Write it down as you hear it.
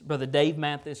Brother Dave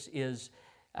Mathis he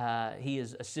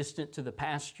is assistant to the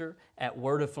pastor at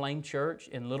Word of Flame Church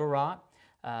in Little Rock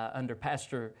under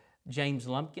Pastor James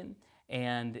Lumpkin,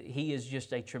 and he is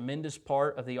just a tremendous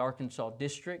part of the Arkansas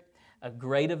district, a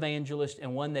great evangelist,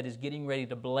 and one that is getting ready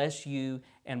to bless you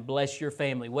and bless your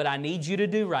family. What I need you to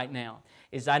do right now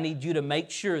is I need you to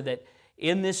make sure that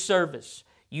in this service,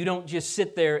 you don't just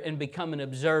sit there and become an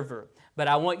observer, but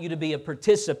I want you to be a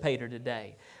participator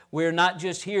today. We're not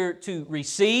just here to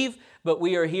receive, but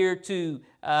we are here to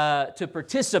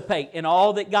participate in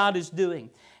all that God is doing.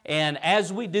 And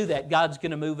as we do that, God's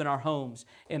going to move in our homes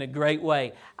in a great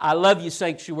way. I love you,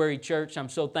 Sanctuary Church. I'm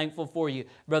so thankful for you.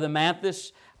 Brother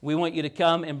Mathis, we want you to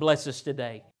come and bless us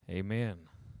today. Amen.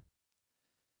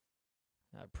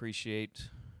 I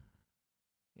appreciate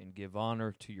and give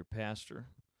honor to your pastor,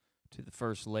 to the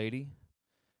First Lady,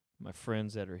 my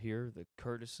friends that are here, the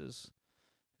Curtises.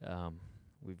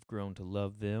 We've grown to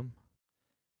love them,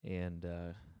 and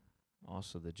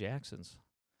also the Jacksons,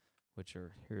 which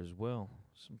are here as well,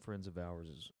 some friends of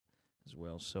ours as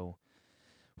well. So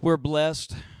we're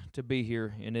blessed to be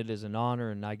here, and it is an honor,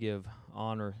 and I give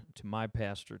honor to my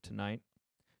pastor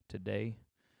today,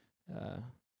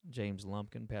 James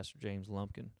Lumpkin, Pastor James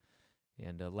Lumpkin,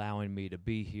 and allowing me to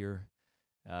be here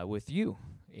with you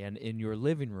and in your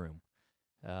living room.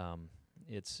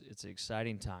 It's an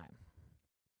exciting time.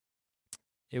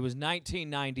 It was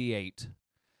 1998,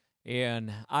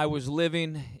 and I was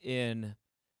living in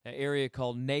an area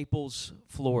called Naples,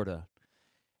 Florida.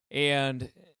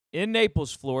 And in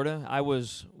Naples, Florida,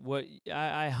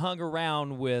 I hung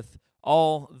around with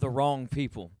all the wrong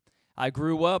people. I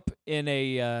grew up in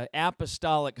a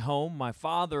apostolic home. My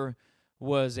father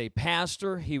was a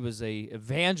pastor. He was a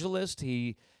evangelist.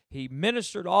 He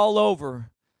ministered all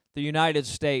over the United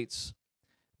States.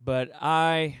 But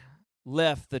I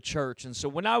left the church. And so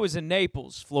when I was in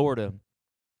Naples, Florida,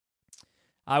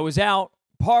 I was out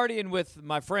partying with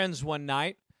my friends one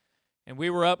night, and we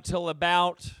were up till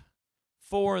about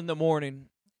 4 a.m,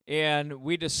 and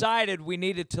we decided we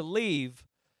needed to leave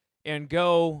and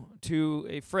go to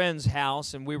a friend's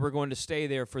house, and we were going to stay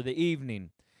there for the evening.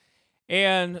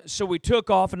 And so we took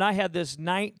off, and I had this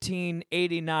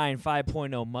 1989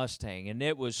 5.0 Mustang, and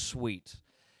it was sweet.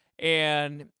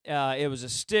 And it was a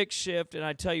stick shift, and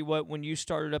I tell you what, when you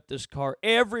started up this car,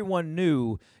 everyone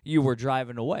knew you were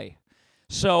driving away.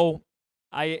 So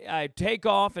I take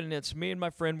off, and it's me and my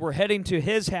friend. We're heading to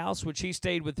his house, which he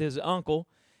stayed with his uncle,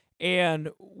 and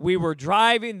we were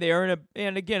driving there,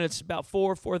 and again, it's about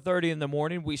 4:30 in the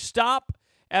morning. We stop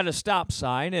at a stop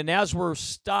sign, and as we're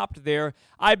stopped there,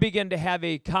 I begin to have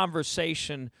a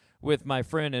conversation with my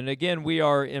friend, and again, we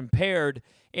are impaired,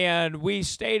 and we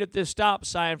stayed at this stop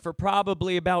sign for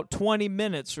probably about 20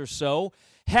 minutes or so,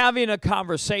 having a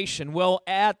conversation. Well,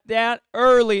 at that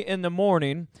early in the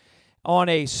morning, on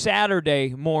a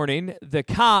Saturday morning, the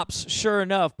cops, sure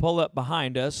enough, pull up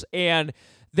behind us, and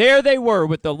there they were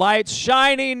with the lights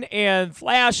shining and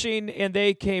flashing, and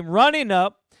they came running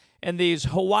up in these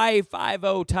Hawaii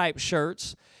 5-0 type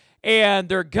shirts, and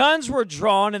their guns were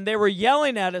drawn, and they were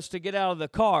yelling at us to get out of the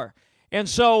car. And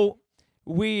so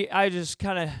I just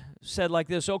kind of said like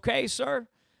this, "Okay, sir,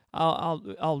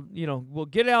 we'll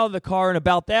get out of the car." And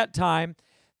about that time,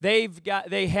 they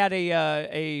had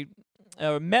a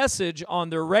message on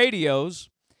their radios,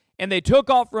 and they took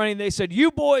off running. They said,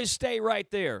 "You boys stay right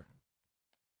there."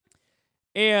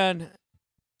 And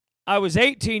I was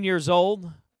 18 years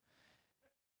old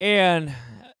and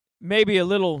maybe a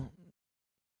little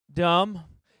dumb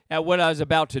at what I was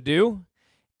about to do.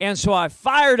 And so I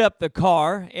fired up the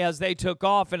car as they took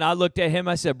off, and I looked at him.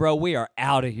 I said, "Bro, we are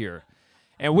out of here,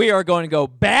 and we are going to go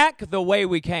back the way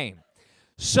we came."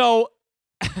 So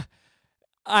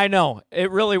I know it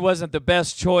really wasn't the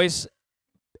best choice.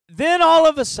 Then all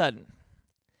of a sudden,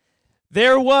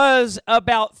 there was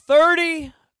about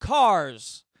 30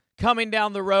 cars coming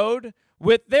down the road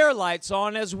with their lights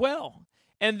on as well.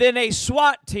 And then a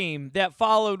SWAT team that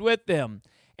followed with them.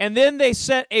 And then they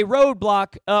set a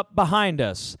roadblock up behind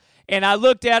us. And I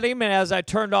looked at him, and as I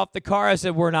turned off the car, I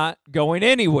said, "We're not going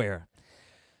anywhere."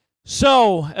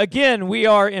 So, again, we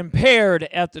are impaired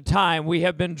at the time. We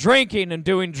have been drinking and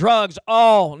doing drugs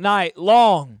all night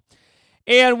long.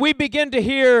 And we begin to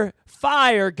hear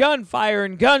gunfire,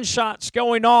 and gunshots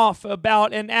going off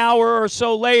about an hour or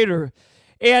so later.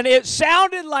 And it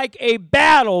sounded like a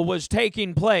battle was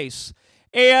taking place.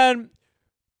 And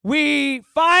we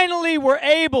finally were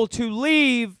able to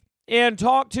leave and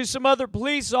talk to some other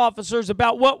police officers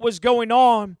about what was going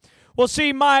on. Well,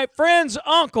 see, my friend's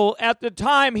uncle at the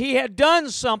time, he had done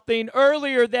something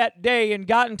earlier that day and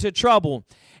got into trouble.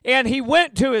 And he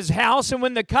went to his house, and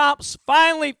when the cops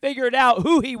finally figured out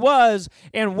who he was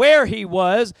and where he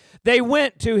was, they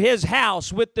went to his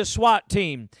house with the SWAT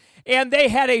team. And they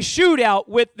had a shootout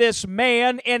with this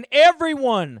man, and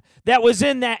everyone that was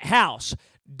in that house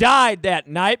died that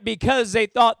night because they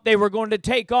thought they were going to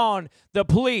take on the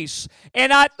police.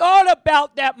 And I thought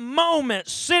about that moment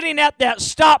sitting at that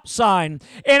stop sign,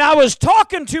 and I was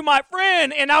talking to my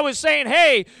friend, and I was saying,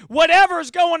 hey,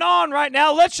 whatever's going on right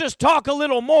now, let's just talk a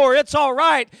little more. It's all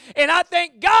right. And I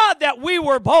thank God that we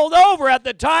were pulled over at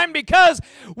the time, because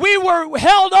we were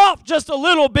held off just a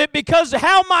little bit, because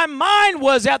how my mind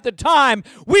was at the time,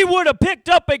 we would have picked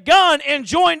up a gun and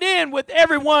joined in with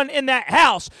everyone in that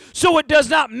house. So it does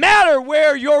not matter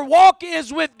where your walk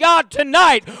is with God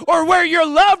tonight or where your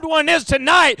loved one is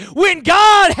tonight. When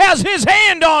God has his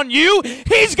hand on you,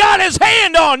 he's got his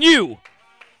hand on you.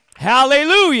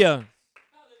 Hallelujah.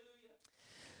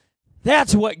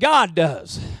 That's what God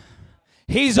does.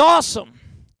 He's awesome.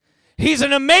 He's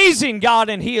an amazing God,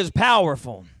 and he is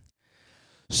powerful.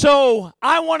 So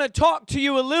I want to talk to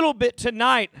you a little bit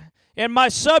tonight, and my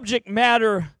subject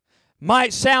matter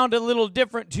might sound a little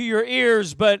different to your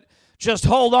ears, but just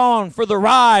hold on for the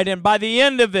ride, and by the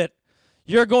end of it,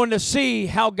 you're going to see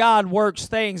how God works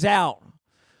things out.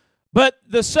 But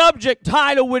the subject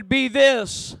title would be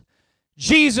this: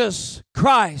 Jesus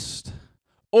Christ,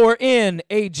 or in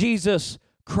a Jesus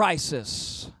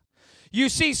crisis. You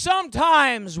see,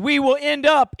 sometimes we will end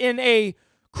up in a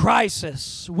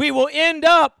crisis. We will end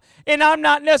up, and I'm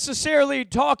not necessarily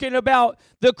talking about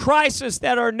the crisis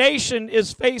that our nation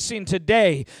is facing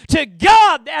today. To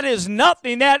God, that is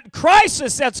nothing. That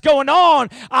crisis that's going on,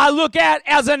 I look at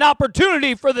as an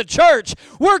opportunity for the church.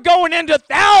 We're going into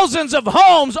thousands of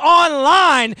homes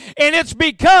online, and it's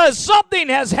because something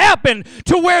has happened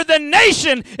to where the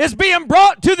nation is being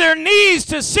brought to their knees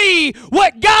to see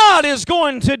what God is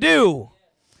going to do.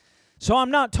 So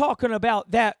I'm not talking about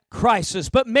that crisis,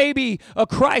 but maybe a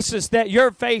crisis that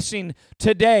you're facing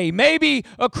today. Maybe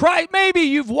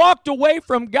you've walked away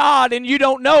from God and you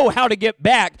don't know how to get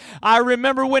back. I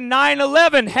remember when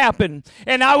 9/11 happened,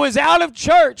 and I was out of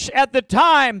church at the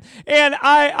time, and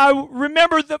I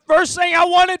remember the first thing I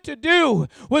wanted to do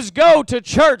was go to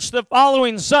church the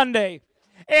following Sunday.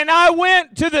 And I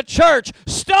went to the church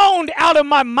stoned out of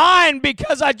my mind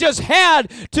because I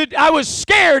was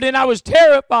scared and I was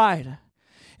terrified.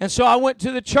 And so I went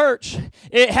to the church.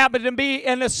 It happened to be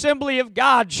an Assembly of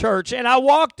God church. And I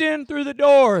walked in through the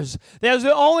doors. They was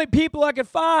the only people I could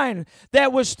find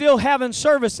that was still having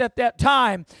service at that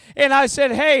time. And I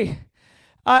said, hey,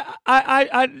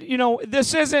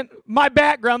 this isn't my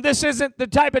background. This isn't the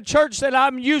type of church that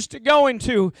I'm used to going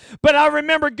to. But I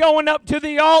remember going up to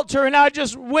the altar, and I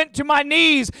just went to my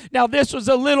knees. Now, this was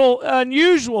a little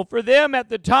unusual for them at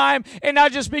the time. And I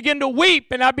just began to weep,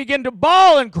 and I began to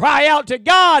bawl and cry out to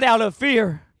God out of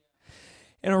fear.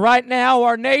 And right now,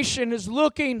 our nation is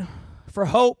looking for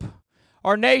hope.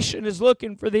 Our nation is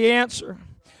looking for the answer.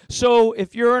 So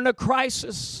if you're in a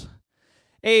crisis,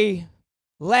 a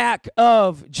lack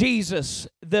of Jesus,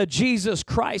 the Jesus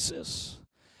crisis,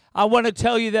 I want to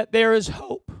tell you that there is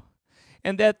hope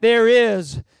and that there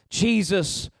is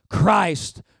Jesus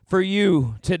Christ for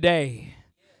you today.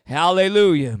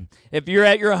 Hallelujah. If you're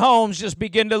at your homes, just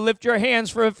begin to lift your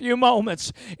hands for a few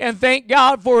moments and thank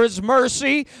God for his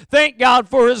mercy. Thank God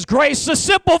for his grace. The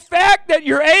simple fact that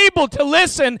you're able to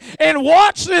listen and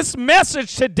watch this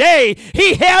message today,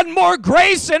 he had more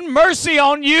grace and mercy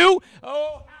on you.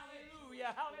 Oh,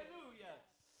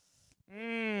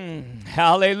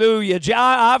 hallelujah.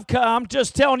 I'm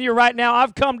just telling you right now,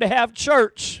 I've come to have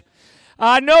church.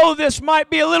 I know this might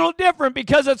be a little different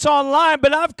because it's online,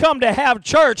 but I've come to have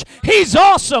church. He's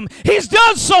awesome. He's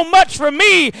done so much for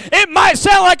me. It might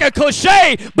sound like a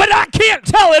cliche, but I can't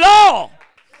tell it all.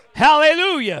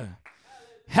 Hallelujah.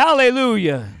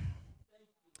 Hallelujah.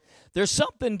 There's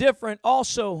something different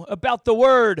also about the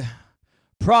word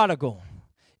prodigal.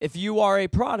 If you are a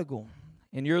prodigal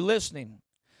and you're listening,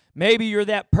 maybe you're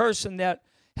that person that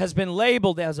has been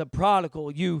labeled as a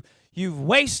prodigal. You've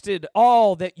wasted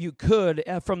all that you could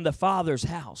from the Father's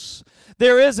house.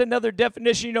 There is another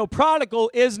definition. Prodigal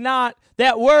is not,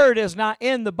 that word is not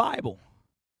in the Bible.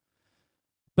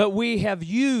 But we have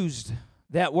used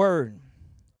that word.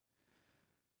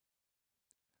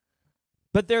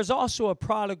 But there's also a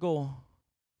prodigal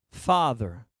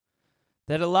father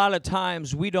that a lot of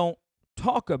times we don't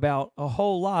talk about a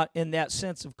whole lot in that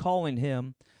sense of calling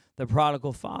him the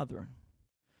prodigal father.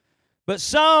 But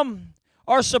some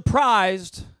are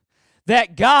surprised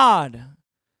that God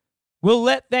will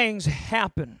let things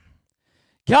happen.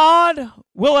 God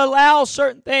will allow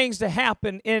certain things to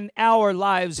happen in our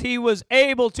lives. He was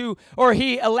able to, or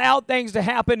He allowed things to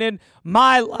happen in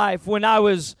my life when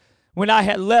I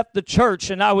had left the church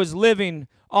and I was living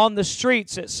on the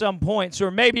streets at some points, or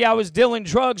maybe I was dealing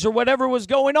drugs or whatever was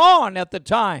going on at the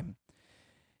time.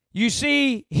 You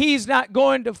see, He's not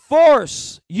going to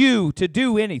force you to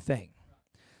do anything.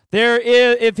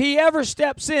 If He ever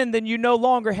steps in, then you no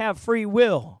longer have free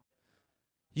will.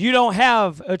 You don't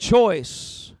have a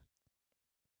choice.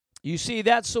 You see,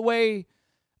 that's the way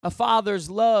a father's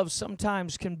love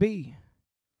sometimes can be.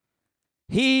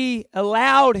 He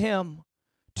allowed him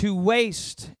to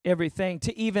waste everything,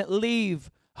 to even leave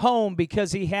home,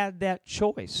 because he had that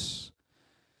choice.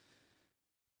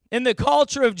 In the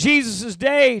culture of Jesus'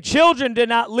 day, children did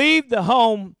not leave the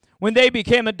home when they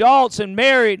became adults and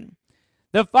married.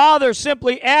 The father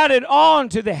simply added on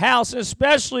to the house,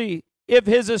 especially if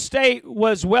his estate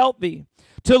was wealthy.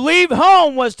 To leave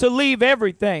home was to leave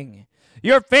everything.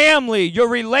 Your family, your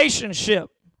relationship.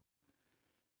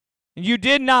 You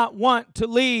did not want to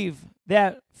leave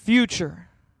that future.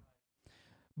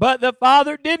 But the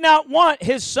father did not want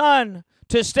his son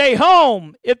to stay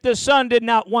home if the son did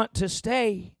not want to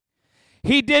stay.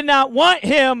 He did not want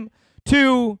him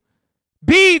to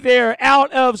be there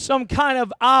out of some kind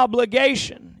of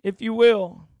obligation, if you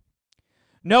will.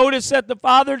 Notice that the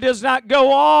father does not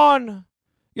go on,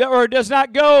 or does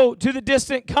not go to the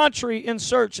distant country in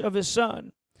search of his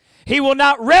son. He will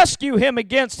not rescue him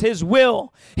against his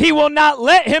will. He will not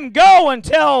let him go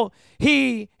until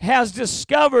he has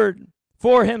discovered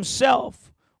for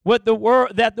himself what the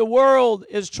world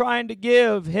is trying to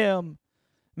give him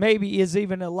maybe is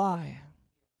even a lie.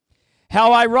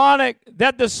 How ironic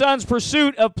that the son's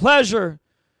pursuit of pleasure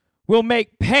will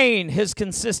make pain his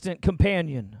consistent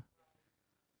companion.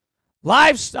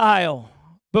 Lifestyle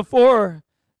before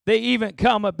they even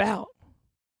come about.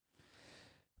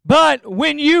 But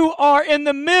when you are in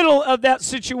the middle of that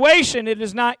situation, it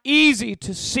is not easy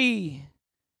to see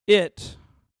it.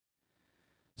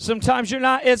 Sometimes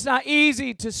it's not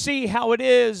easy to see how it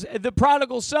is. The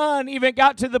prodigal son even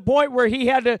got to the point where he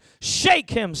had to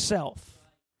shake himself.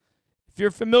 If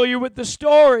you're familiar with the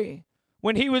story,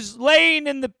 when he was laying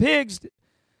in the pigs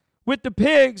with the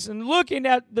pigs and looking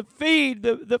at the feed,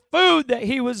 the food that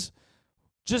he was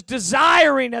just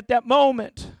desiring at that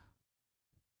moment,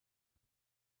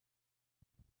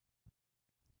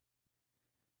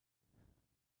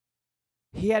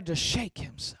 he had to shake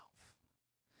himself.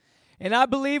 And I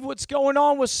believe what's going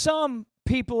on with some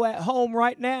people at home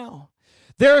right now.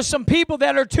 There are some people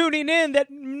that are tuning in that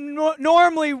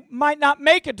normally might not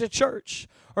make it to church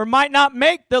or might not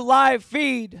make the live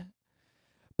feed.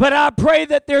 But I pray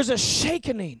that there's a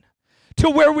shaking to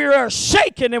where we are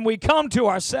shaken and we come to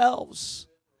ourselves.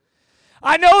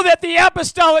 I know that the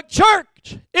apostolic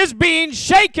church is being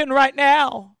shaken right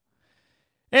now.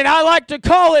 And I like to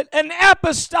call it an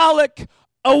apostolic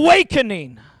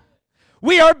awakening.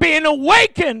 We are being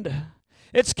awakened.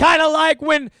 It's kind of like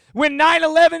when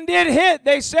 9/11 did hit,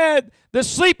 they said the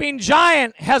sleeping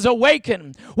giant has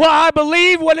awakened. Well, I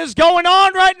believe what is going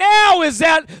on right now is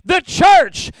that the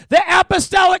church, the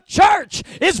apostolic church,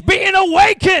 is being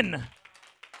awakened.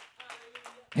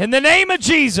 In the name of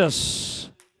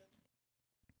Jesus.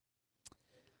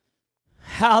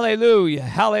 Hallelujah,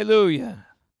 hallelujah.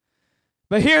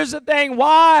 But here's the thing,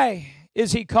 why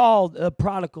is he called a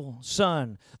prodigal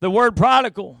son? The word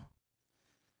prodigal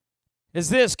is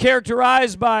this,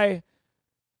 characterized by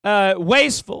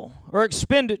wasteful or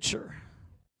expenditure.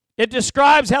 It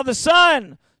describes how the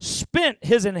son spent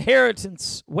his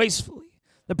inheritance wastefully.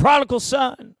 The prodigal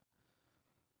son.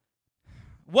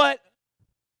 What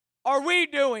are we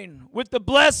doing with the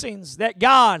blessings that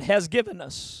God has given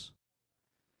us?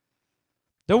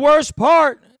 The worst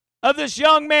part of this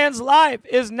young man's life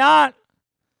is not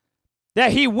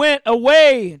that he went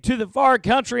away to the far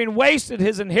country and wasted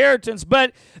his inheritance,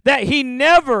 but that he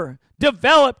never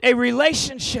developed a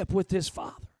relationship with his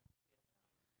father.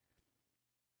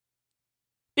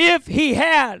 If he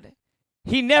had,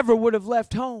 he never would have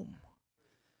left home.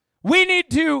 We need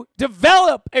to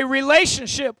develop a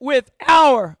relationship with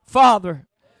our Father.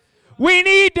 We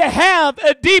need to have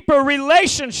a deeper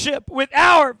relationship with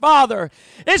our Father,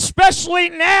 especially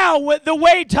now with the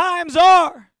way times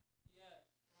are.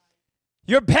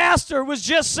 Your pastor was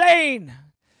just saying,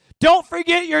 don't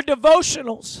forget your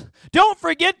devotionals. Don't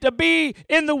forget to be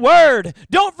in the Word.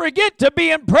 Don't forget to be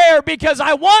in prayer, because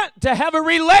I want to have a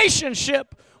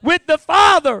relationship with the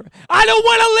Father. I don't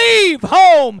want to leave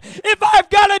home. If I've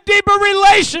got a deeper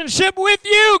relationship with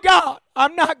you, God,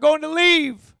 I'm not going to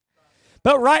leave.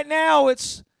 But right now,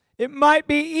 it might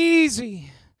be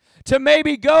easy to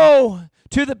maybe go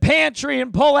to the pantry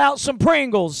and pull out some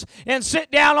Pringles and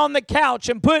sit down on the couch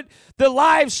and put the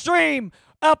live stream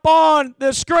up on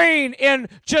the screen and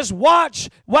just watch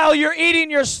while you're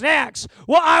eating your snacks.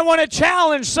 Well, I want to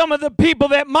challenge some of the people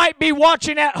that might be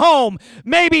watching at home.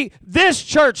 Maybe this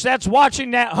church that's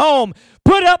watching at home.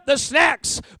 Put up the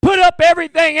snacks. Put up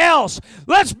everything else.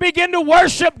 Let's begin to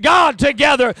worship God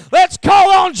together. Let's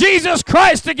call on Jesus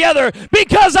Christ together,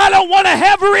 because I don't want to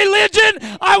have a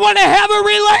religion. I want to have a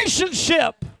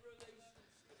relationship.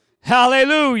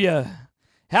 Hallelujah.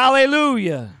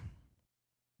 Hallelujah.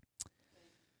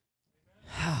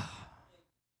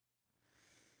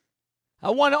 I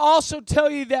want to also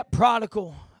tell you that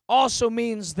prodigal also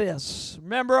means this.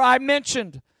 Remember, I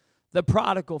mentioned the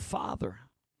prodigal father.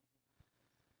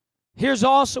 Here's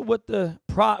also what the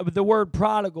word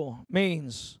prodigal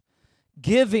means: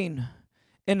 giving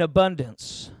in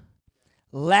abundance,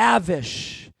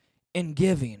 lavish in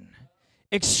giving,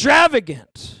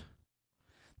 extravagant.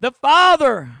 The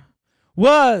father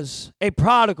was a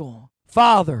prodigal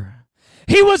father.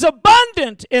 He was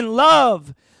abundant in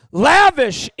love,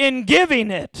 lavish in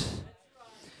giving it.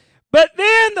 But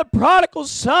then the prodigal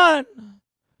son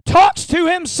talks to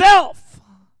himself.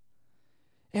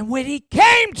 And when he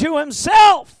came to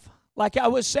himself, like I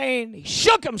was saying, he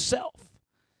shook himself.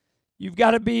 You've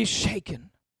got to be shaken.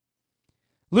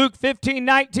 Luke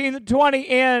 15:19-20,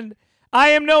 and I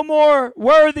am no more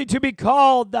worthy to be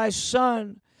called thy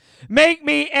son. Make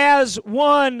me as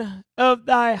one of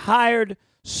thy hired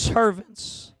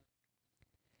servants.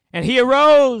 And he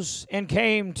arose and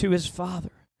came to his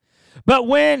father. But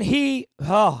when he,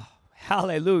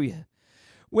 hallelujah,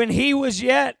 when he was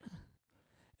yet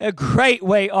a great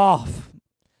way off.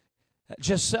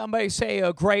 Just somebody say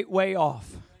a great way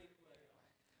off.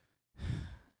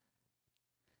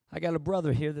 I got a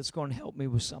brother here that's going to help me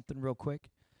with something real quick.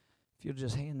 If you'll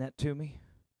just hand that to me.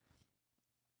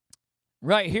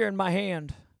 Right here in my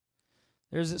hand,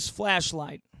 there's this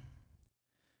flashlight.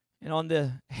 And on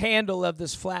the handle of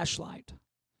this flashlight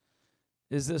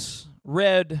is this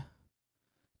red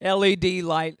LED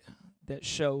light that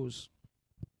shows.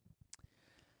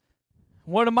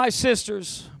 One of my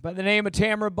sisters, by the name of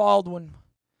Tamara Baldwin,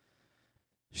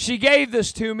 she gave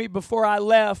this to me before I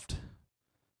left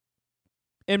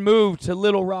and moved to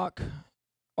Little Rock,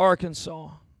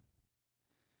 Arkansas.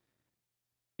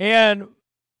 And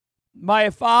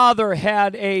my father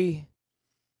had a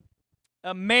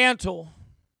mantle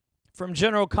from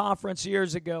General Conference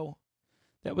years ago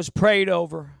that was prayed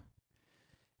over.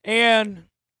 And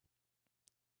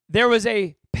there was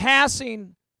a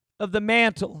passing of the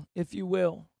mantle, if you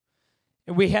will.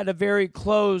 And we had a very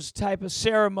closed type of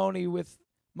ceremony with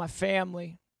my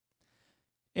family.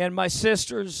 And my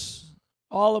sisters,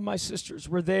 all of my sisters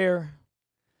were there.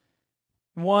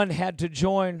 One had to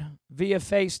join via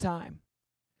FaceTime.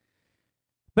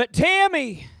 But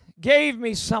Tammy gave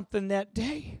me something that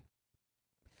day.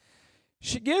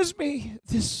 She gives me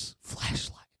this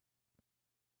flashlight.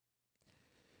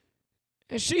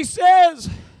 And she says,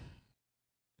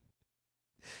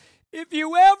 if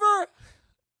you ever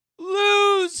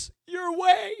lose your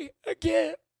way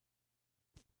again,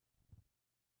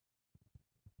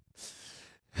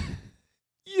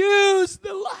 use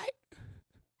the light.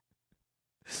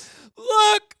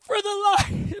 Look for the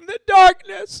light in the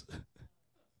darkness.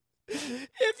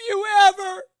 If you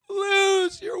ever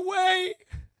lose your way,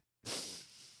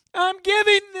 I'm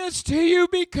giving this to you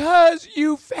because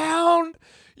you found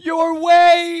your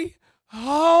way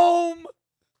home.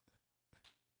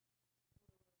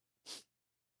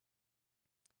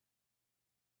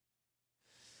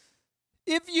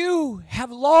 If you have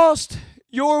lost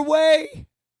your way,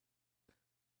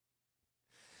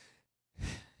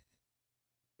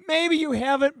 maybe you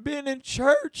haven't been in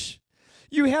church.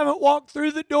 You haven't walked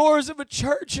through the doors of a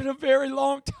church in a very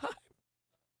long time.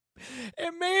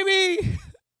 And maybe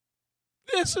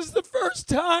this is the first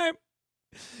time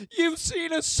you've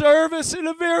seen a service in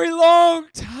a very long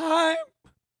time.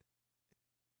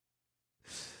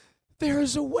 There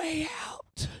is a way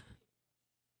out.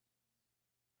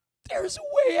 There's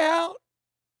a way out.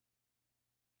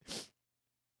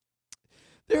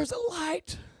 There's a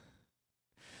light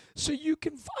so you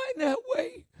can find that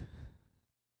way.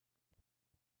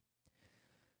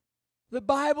 The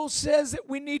Bible says that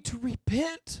we need to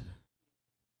repent.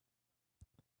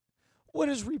 What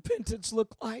does repentance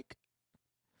look like?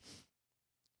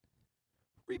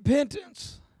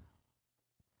 Repentance.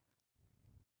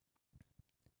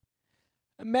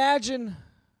 Imagine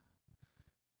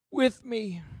with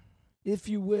me, if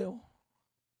you will.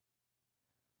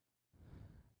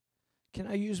 Can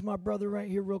I use my brother right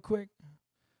here real quick?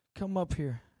 Come up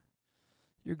here.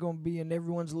 You're going to be in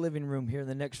everyone's living room here in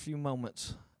the next few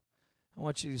moments. I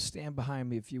want you to stand behind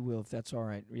me, if you will, if that's all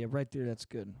right. Yeah, right there, that's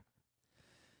good.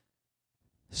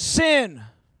 Sin.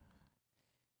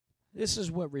 This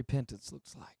is what repentance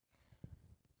looks like.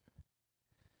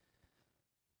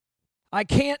 I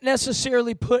can't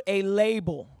necessarily put a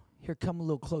label. Here, come a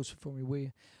little closer for me, will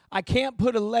you? I can't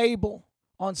put a label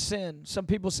on sin. Some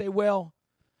people say, well,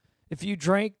 if you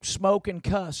drink, smoke, and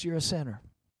cuss, you're a sinner.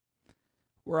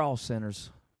 We're all sinners,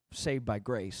 saved by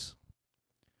grace.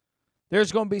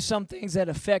 There's going to be some things that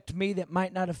affect me that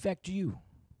might not affect you.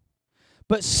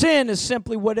 But sin is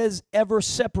simply what is ever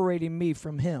separating me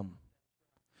from Him.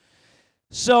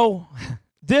 So,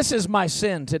 this is my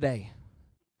sin today.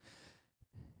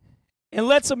 And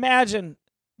let's imagine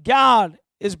God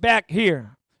is back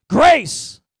here.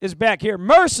 Grace is back here.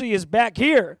 Mercy is back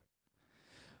here.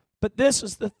 But this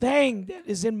is the thing that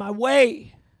is in my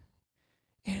way.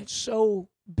 And it's so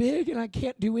big and I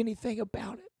can't do anything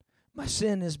about it. My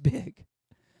sin is big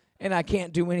and I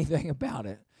can't do anything about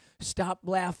it. Stop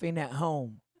laughing at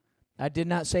home. I did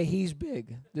not say he's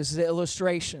big. This is an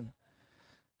illustration.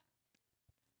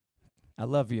 I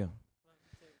love you.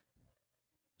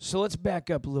 So let's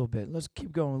back up a little bit. Let's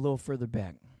keep going a little further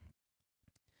back.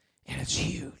 And it's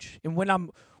huge. And when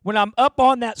I'm up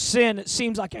on that sin, it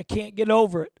seems like I can't get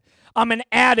over it. I'm an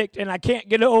addict and I can't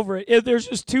get over it. There's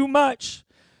just too much.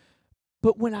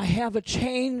 But when I have a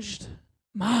changed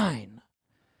mind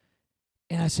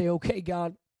and I say, okay,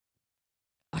 God,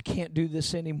 I can't do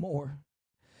this anymore.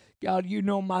 God, you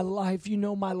know my life. You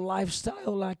know my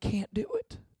lifestyle, and I can't do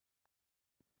it.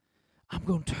 I'm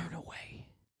going to turn away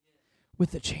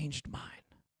with a changed mind.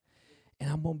 And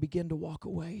I'm going to begin to walk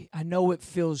away. I know it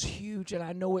feels huge, and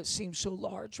I know it seems so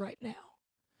large right now.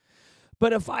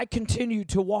 But if I continue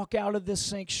to walk out of this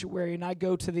sanctuary and I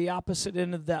go to the opposite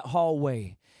end of that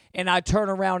hallway, and I turn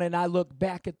around and I look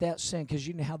back at that sin, because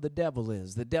you know how the devil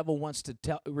is. The devil wants to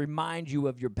remind you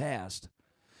of your past.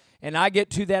 And I get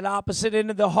to that opposite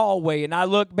end of the hallway and I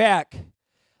look back,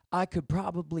 I could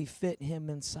probably fit him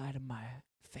inside of my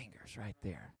fingers right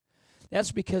there.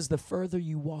 That's because the further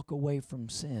you walk away from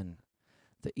sin,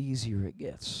 the easier it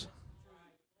gets.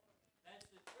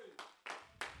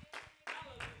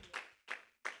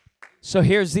 So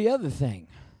here's the other thing.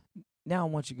 Now I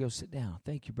want you to go sit down.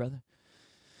 Thank you, brother.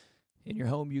 In your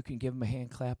home, you can give him a hand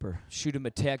clap or shoot him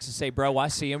a text and say, bro, I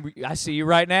see him. I see you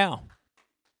right now.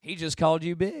 He just called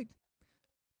you big.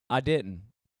 I didn't.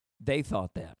 They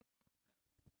thought that.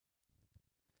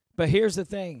 But here's the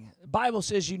thing. The Bible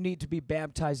says you need to be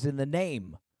baptized in the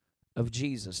name of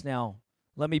Jesus. Now,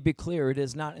 let me be clear. It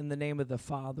is not in the name of the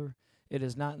Father. It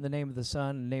is not in the name of the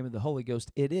Son, in the name of the Holy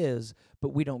Ghost. It is, but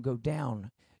we don't go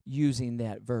down using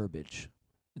that verbiage,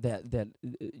 that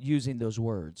using those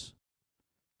words.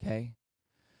 Okay?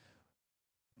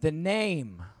 The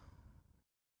name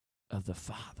of the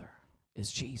Father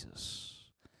is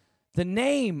Jesus. The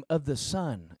name of the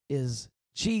Son is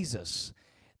Jesus.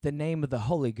 The name of the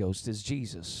Holy Ghost is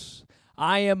Jesus.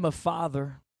 I am a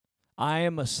father. I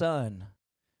am a son.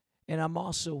 And I'm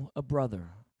also a brother.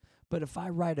 But if I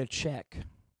write a check,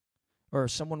 or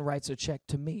someone writes a check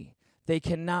to me, they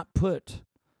cannot put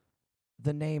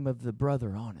the name of the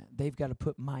brother on it. They've got to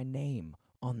put my name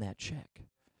on that check.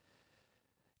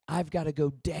 I've got to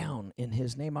go down in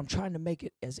his name. I'm trying to make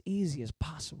it as easy as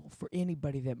possible for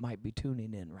anybody that might be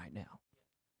tuning in right now.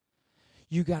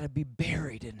 You got to be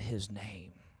buried in his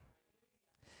name.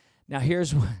 Now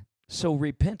here's what, so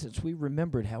repentance, we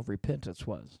remembered how repentance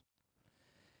was.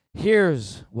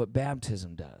 Here's what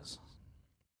baptism does.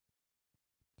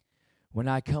 When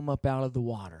I come up out of the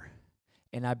water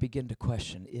and I begin to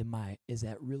question, is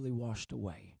that really washed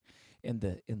away? And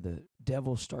the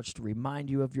devil starts to remind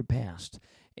you of your past.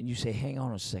 And you say, hang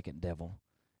on a second, devil.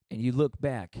 And you look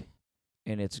back,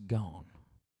 and it's gone.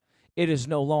 It is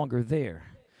no longer there.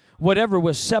 Whatever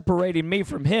was separating me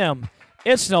from him,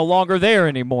 it's no longer there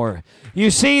anymore. You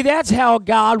see, that's how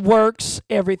God works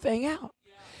everything out.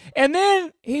 And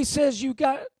then he says you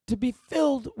got to be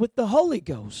filled with the Holy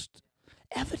Ghost.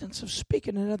 Evidence of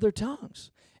speaking in other tongues.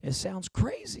 It sounds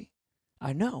crazy.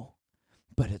 I know,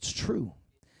 but it's true.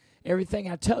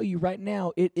 Everything I tell you right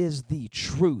now, it is the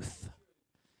truth.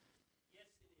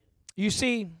 You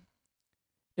see,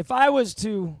 if I was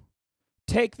to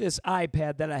take this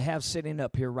iPad that I have sitting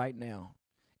up here right now,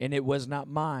 and it was not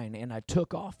mine, and I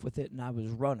took off with it and I was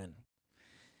running,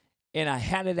 and I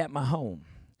had it at my home,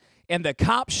 and the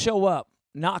cops show up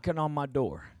knocking on my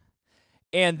door,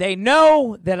 and they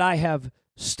know that I have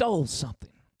stole something,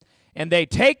 and they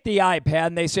take the iPad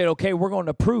and they said, okay, we're going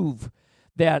to prove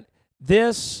that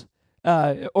this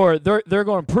or they're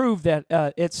going to prove that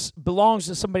it belongs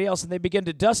to somebody else, and they begin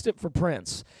to dust it for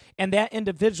prints. And that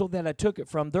individual that I took it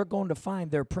from, they're going to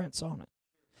find their prints on it.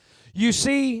 You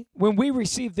see, when we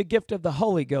receive the gift of the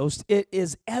Holy Ghost, it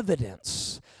is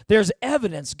evidence. There's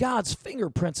evidence. God's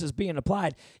fingerprints is being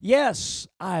applied. Yes,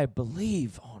 I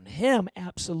believe on Him,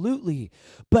 absolutely.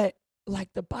 But like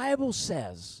the Bible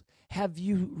says, have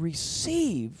you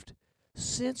received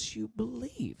since you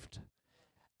believed?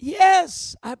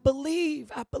 Yes, I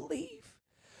believe.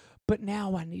 But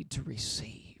now I need to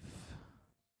receive.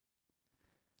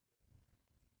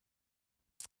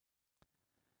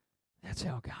 That's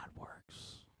how God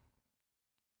works.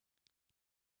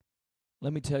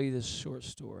 Let me tell you this short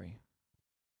story.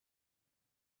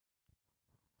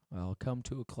 I'll come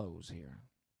to a close here.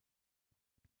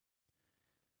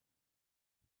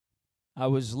 I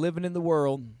was living in the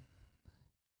world,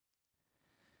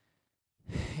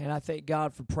 and I thank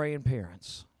God for praying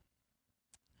parents,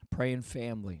 praying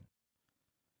family.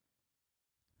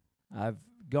 I've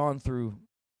gone through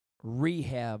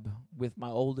rehab with my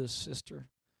oldest sister.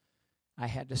 I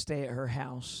had to stay at her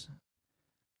house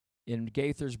in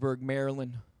Gaithersburg,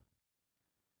 Maryland.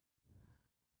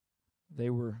 They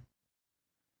were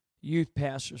youth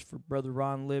pastors for Brother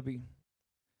Ron Libby.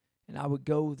 And I would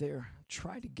go there,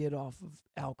 try to get off of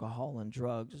alcohol and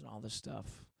drugs and all this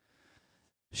stuff.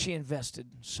 She invested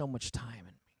so much time in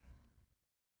me.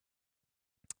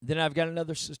 Then I've got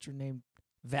another sister named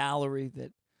Valerie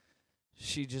that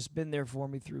she just been there for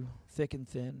me through thick and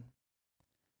thin.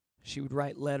 She would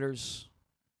write letters.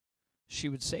 She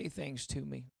would say things to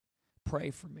me,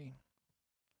 pray for me.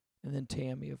 And then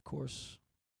Tammy, of course,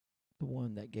 the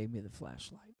one that gave me the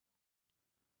flashlight.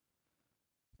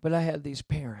 But I had these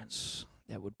parents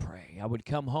that would pray. I would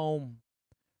come home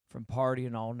from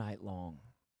partying all night long.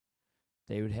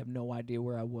 They would have no idea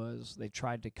where I was. They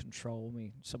tried to control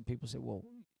me. Some people say, well,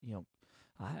 you know,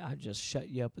 I just shut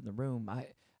you up in the room.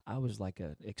 I was like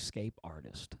an escape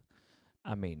artist.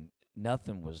 I mean,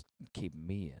 nothing was keeping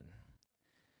me in.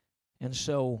 And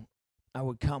so I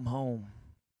would come home.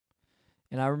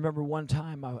 And I remember one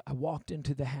time I walked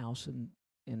into the house,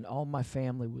 and all my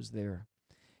family was there.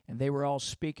 And they were all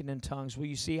speaking in tongues. Well,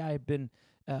 you see, I had been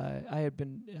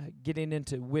getting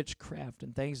into witchcraft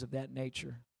and things of that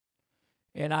nature.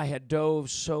 And I had dove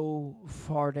so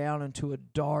far down into a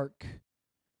dark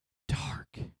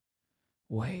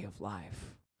way of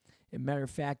life. As a matter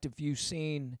of fact, if you've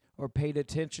seen or paid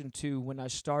attention to when I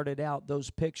started out, those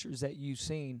pictures that you've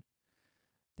seen,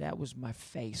 that was my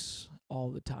face all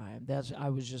the time.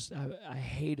 I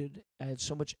hated, I had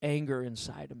so much anger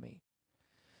inside of me.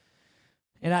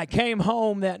 And I came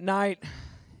home that night,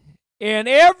 and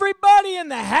everybody in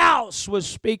the house was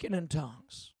speaking in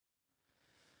tongues.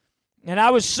 And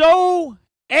I was so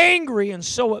angry and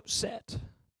so upset.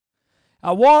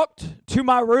 I walked to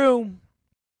my room,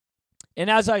 and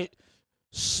as I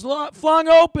flung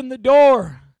open the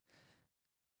door,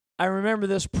 I remember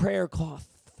this prayer cloth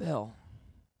fell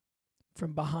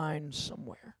from behind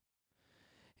somewhere.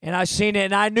 And I seen it,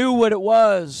 and I knew what it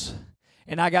was.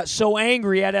 And I got so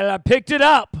angry at it, I picked it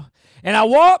up. And I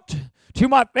walked to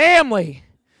my family.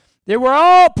 They were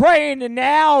all praying, and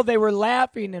now they were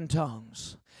laughing in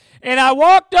tongues. And I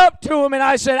walked up to them, and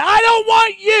I said, I don't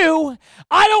want you.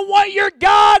 I don't want your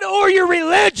God or your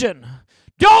religion.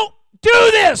 Don't do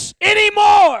this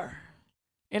anymore.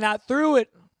 And I threw it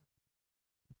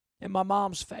in my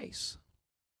mom's face.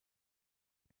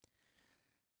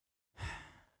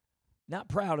 Not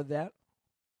proud of that.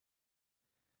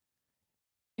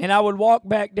 And I would walk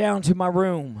back down to my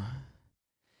room,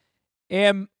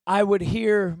 and I would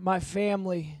hear my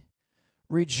family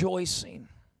rejoicing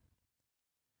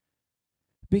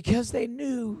because they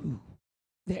knew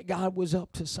that God was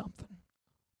up to something.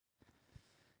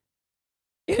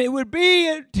 And it would be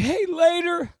a day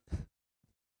later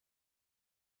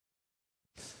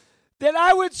that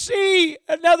I would see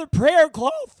another prayer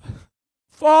cloth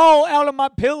fall out of my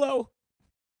pillow.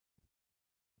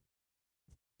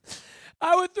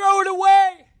 I would throw it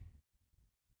away.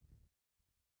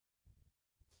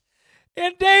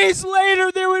 And days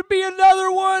later, there would be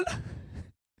another one.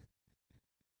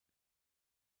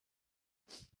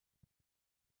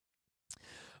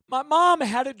 My mom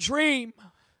had a dream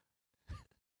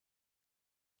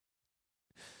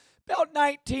about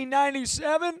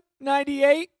 1997,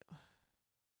 98.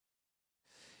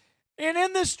 And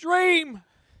in this dream,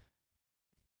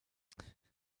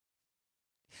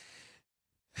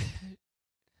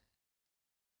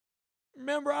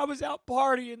 remember, I was out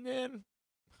partying then.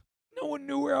 No one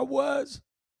knew where I was.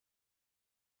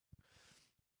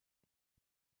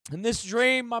 And this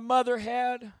dream my mother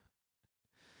had,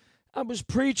 I was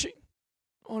preaching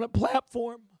on a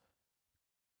platform.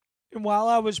 And while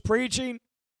I was preaching,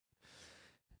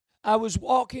 I was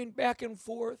walking back and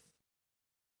forth.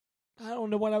 I don't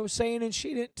know what I was saying, and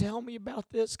she didn't tell me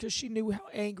about this because she knew how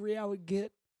angry I would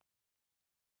get.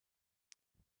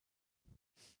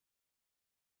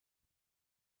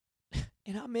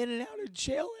 And I'm in and out of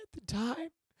jail at the time.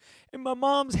 And my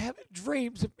mom's having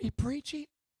dreams of me preaching.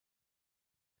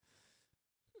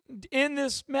 In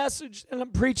this message that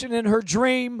I'm preaching in her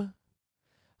dream,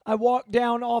 I walk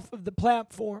down off of the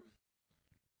platform.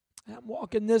 I'm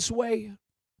walking this way.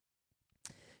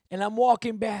 And I'm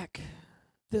walking back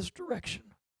this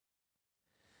direction.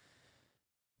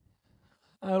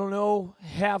 I don't know,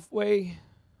 halfway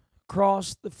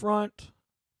across the front,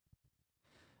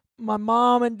 my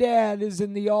mom and dad is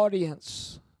in the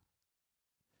audience.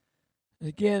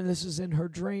 Again, this is in her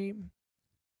dream.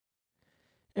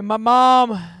 And my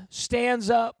mom stands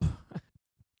up.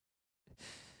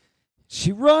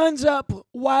 She runs up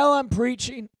while I'm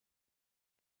preaching.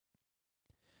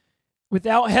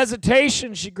 Without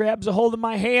hesitation, she grabs a hold of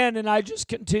my hand, and I just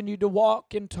continue to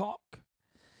walk and talk.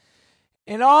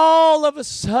 And all of a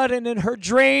sudden, in her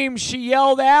dream, she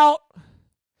yelled out,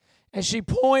 and she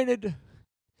pointed,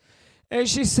 and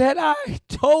she said, "I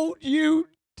told you,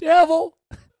 devil,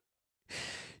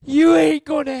 you ain't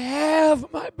going to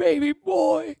have my baby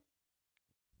boy."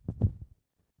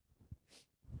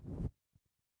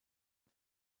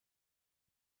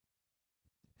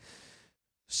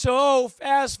 So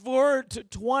fast forward to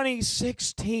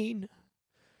 2016,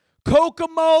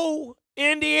 Kokomo,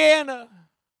 Indiana.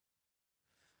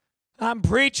 I'm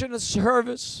preaching a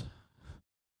service.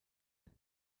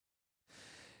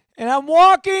 And I'm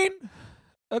walking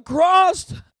across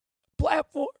the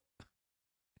platform.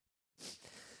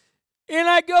 And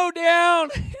I go down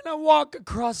and I walk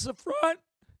across the front.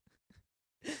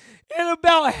 And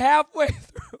about halfway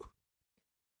through,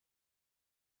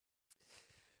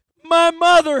 my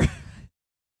mother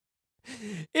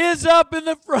is up in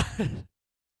the front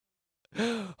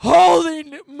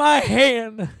holding my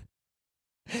hand,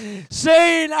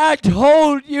 saying, "I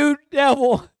told you,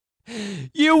 devil,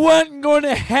 you wasn't going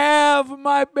to have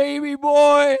my baby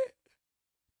boy."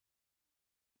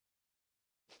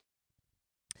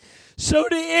 So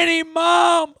to any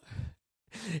mom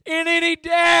and any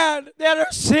dad that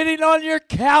are sitting on your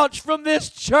couch from this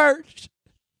church,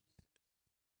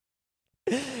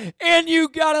 and you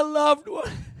got a loved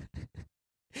one,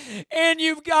 and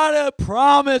you've got a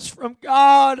promise from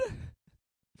God,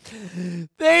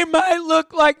 they might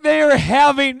look like they are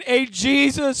having a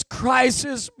Jesus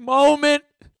crisis moment,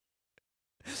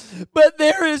 but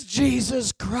there is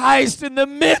Jesus Christ in the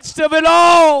midst of it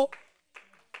all.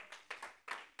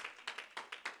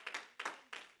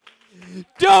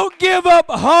 Don't give up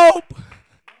hope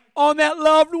on that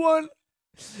loved one.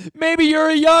 Maybe you're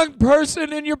a young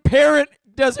person and your parent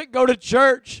doesn't go to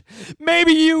church.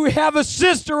 Maybe you have a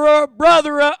sister or a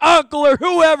brother or an uncle or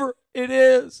whoever it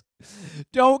is.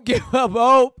 Don't give up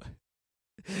hope.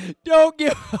 Don't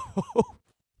give up hope.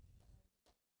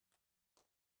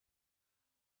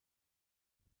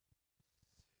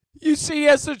 You see,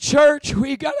 as a church,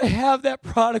 we got to have that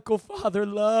prodigal father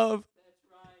love.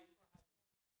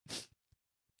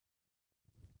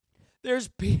 There's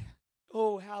people,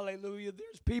 oh, hallelujah.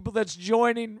 There's people that's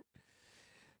joining.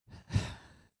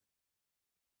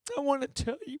 I want to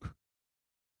tell you,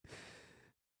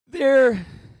 there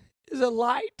is a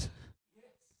light.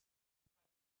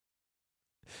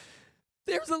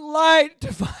 There's a light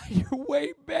to find your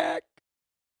way back.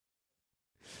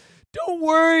 Don't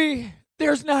worry.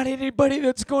 There's not anybody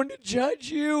that's going to judge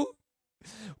you.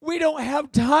 We don't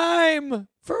have time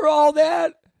for all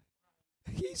that.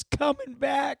 He's coming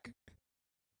back.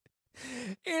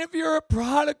 And if you're a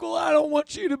prodigal, I don't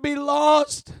want you to be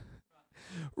lost.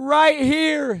 Right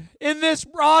here in this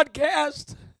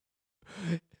broadcast,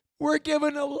 we're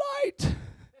given a light.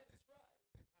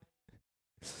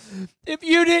 If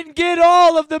you didn't get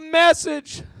all of the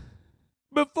message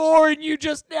before and you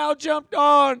just now jumped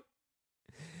on,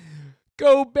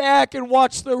 go back and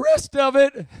watch the rest of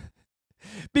it,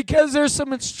 because there's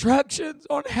some instructions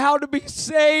on how to be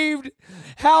saved,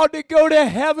 how to go to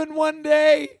heaven one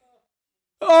day.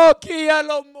 Oh,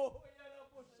 Kialomo.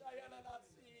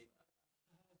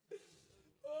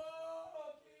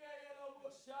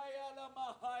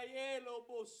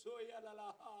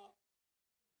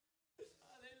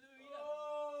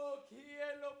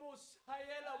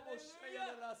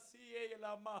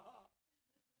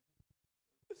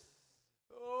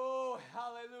 Oh,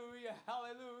 hallelujah,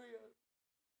 hallelujah.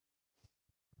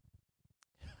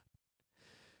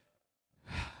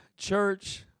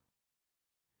 Church,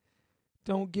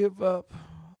 don't give up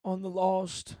on the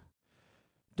lost.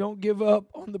 Don't give up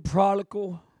on the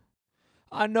prodigal.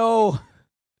 I know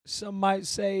some might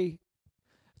say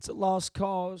it's a lost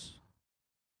cause.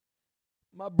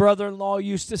 My brother-in-law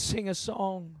used to sing a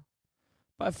song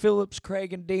by Phillips,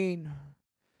 Craig, and Dean.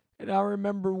 And I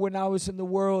remember when I was in the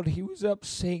world, he was up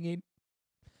singing.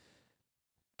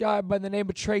 Guy by the name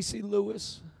of Tracy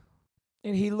Lewis.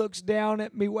 And he looks down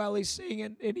at me while he's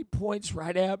singing, and he points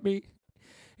right at me.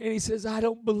 And he says, I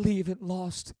don't believe in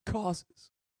lost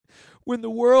causes. When the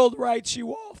world writes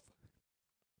you off,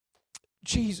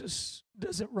 Jesus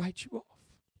doesn't write you off.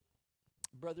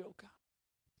 Brother O'Connor.